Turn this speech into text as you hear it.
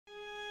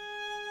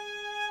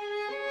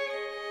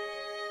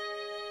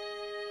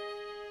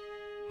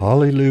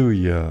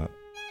Hallelujah!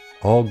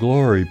 All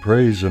glory,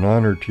 praise, and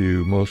honor to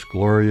you, most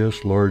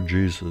glorious Lord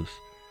Jesus.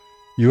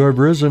 You have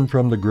risen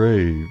from the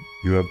grave.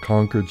 You have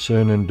conquered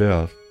sin and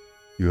death.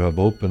 You have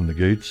opened the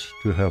gates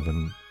to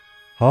heaven.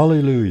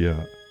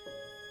 Hallelujah!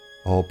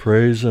 All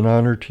praise and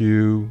honor to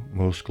you,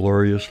 most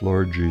glorious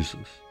Lord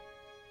Jesus.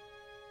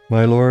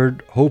 My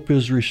Lord, hope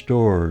is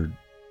restored.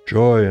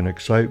 Joy and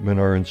excitement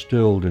are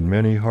instilled in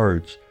many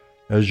hearts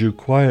as you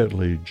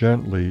quietly,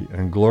 gently,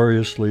 and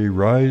gloriously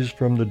rise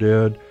from the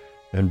dead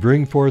and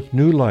bring forth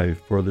new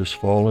life for this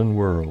fallen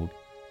world.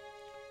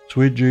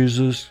 Sweet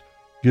Jesus,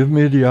 give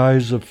me the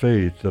eyes of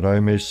faith that I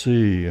may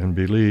see and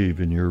believe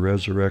in your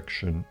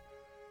resurrection.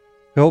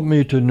 Help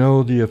me to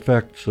know the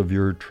effects of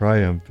your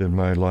triumph in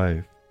my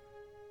life.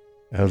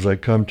 As I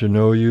come to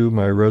know you,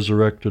 my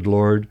resurrected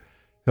Lord,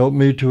 help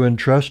me to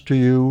entrust to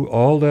you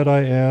all that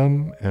I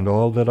am and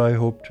all that I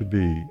hope to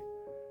be.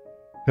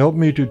 Help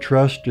me to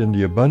trust in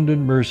the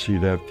abundant mercy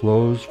that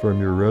flows from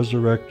your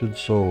resurrected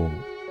soul.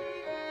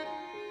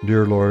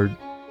 Dear Lord,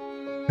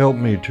 help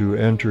me to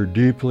enter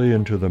deeply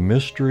into the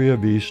mystery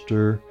of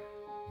Easter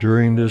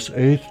during this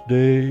 8th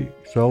day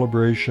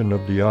celebration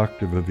of the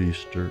Octave of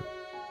Easter.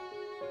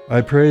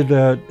 I pray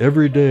that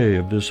every day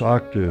of this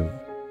octave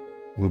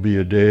will be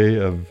a day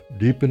of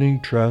deepening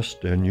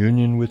trust and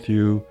union with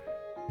you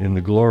in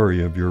the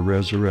glory of your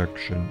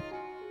resurrection.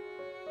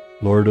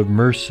 Lord of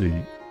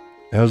mercy,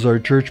 as our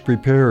church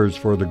prepares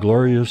for the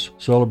glorious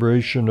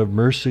celebration of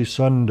Mercy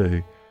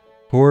Sunday,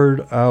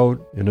 poured out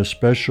in a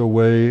special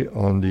way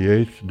on the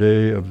 8th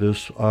day of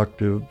this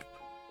octave,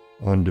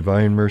 on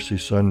Divine Mercy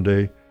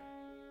Sunday,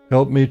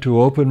 help me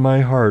to open my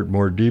heart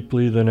more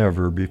deeply than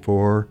ever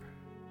before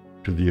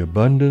to the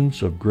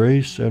abundance of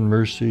grace and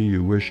mercy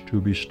you wish to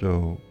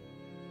bestow.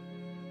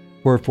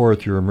 Pour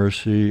forth your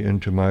mercy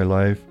into my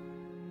life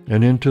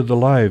and into the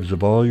lives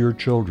of all your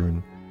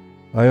children.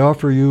 I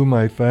offer you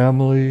my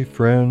family,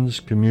 friends,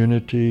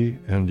 community,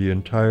 and the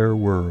entire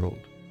world.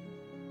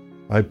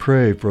 I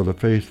pray for the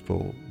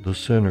faithful, the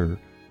sinner,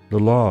 the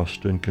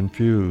lost and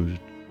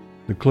confused,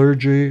 the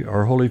clergy,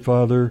 our Holy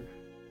Father,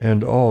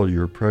 and all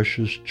your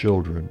precious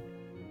children.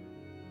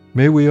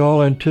 May we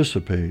all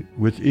anticipate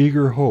with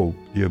eager hope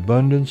the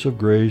abundance of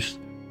grace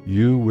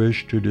you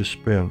wish to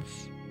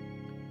dispense.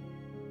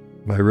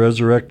 My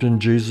resurrected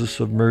Jesus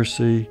of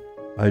mercy,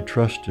 I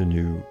trust in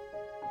you.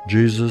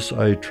 Jesus,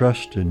 I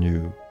trust in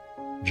you.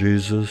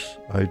 Jesus,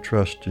 I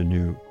trust in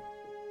you.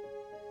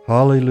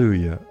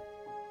 Hallelujah!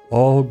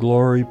 All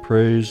glory,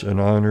 praise,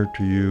 and honor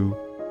to you,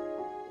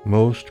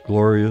 most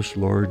glorious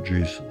Lord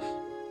Jesus.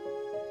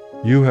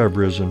 You have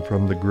risen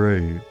from the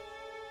grave.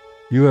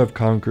 You have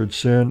conquered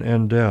sin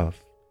and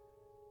death.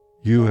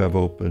 You have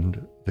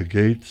opened the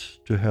gates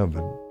to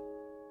heaven.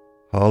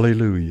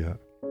 Hallelujah!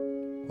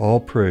 All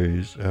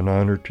praise and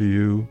honor to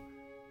you,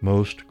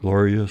 most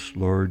glorious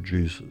Lord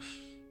Jesus.